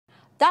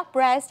Duck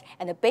breast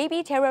and the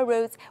baby taro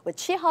roots with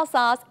chiha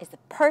sauce is the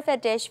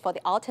perfect dish for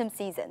the autumn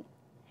season.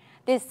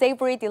 This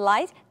savory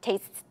delight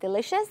tastes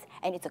delicious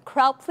and it's a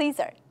crowd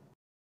pleaser.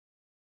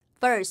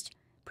 First,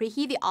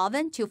 preheat the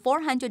oven to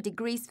 400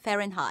 degrees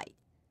Fahrenheit.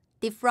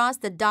 Defrost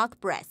the duck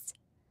breast.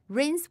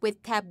 Rinse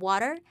with tap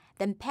water,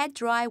 then pat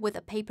dry with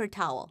a paper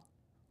towel.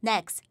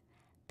 Next,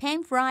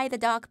 pan fry the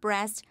duck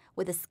breast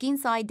with the skin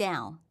side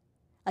down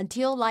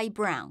until light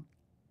brown.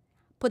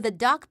 Put the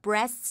duck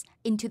breasts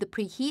into the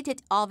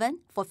preheated oven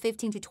for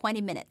 15 to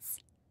 20 minutes.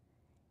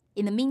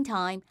 In the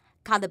meantime,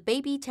 cut the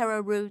baby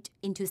taro root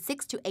into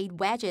 6 to 8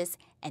 wedges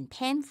and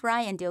pan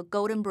fry until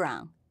golden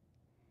brown.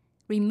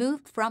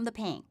 Remove from the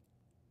pan.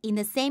 In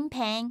the same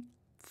pan,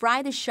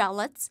 fry the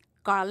shallots,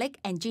 garlic,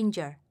 and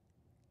ginger.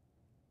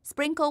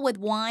 Sprinkle with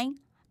wine,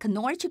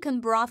 Knorr chicken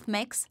broth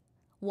mix,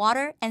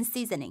 water, and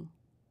seasoning.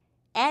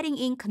 Adding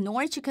in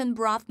Knorr chicken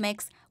broth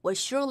mix will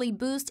surely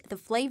boost the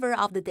flavor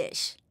of the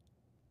dish.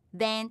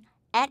 Then,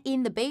 add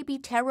in the baby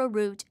taro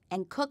root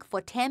and cook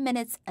for 10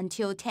 minutes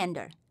until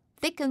tender.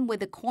 Thicken with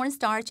the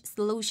cornstarch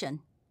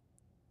solution.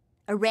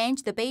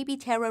 Arrange the baby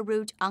taro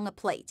root on a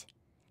plate.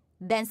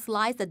 Then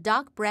slice the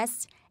duck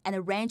breasts and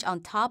arrange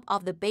on top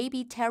of the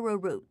baby taro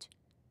root.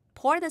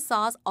 Pour the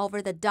sauce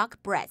over the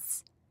duck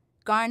breasts.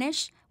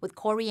 Garnish with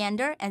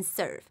coriander and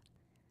serve.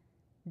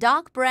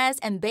 Duck breast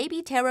and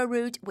baby taro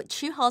root with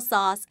chiha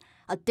sauce,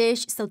 a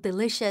dish so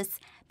delicious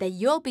that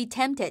you'll be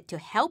tempted to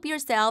help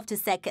yourself to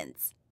seconds.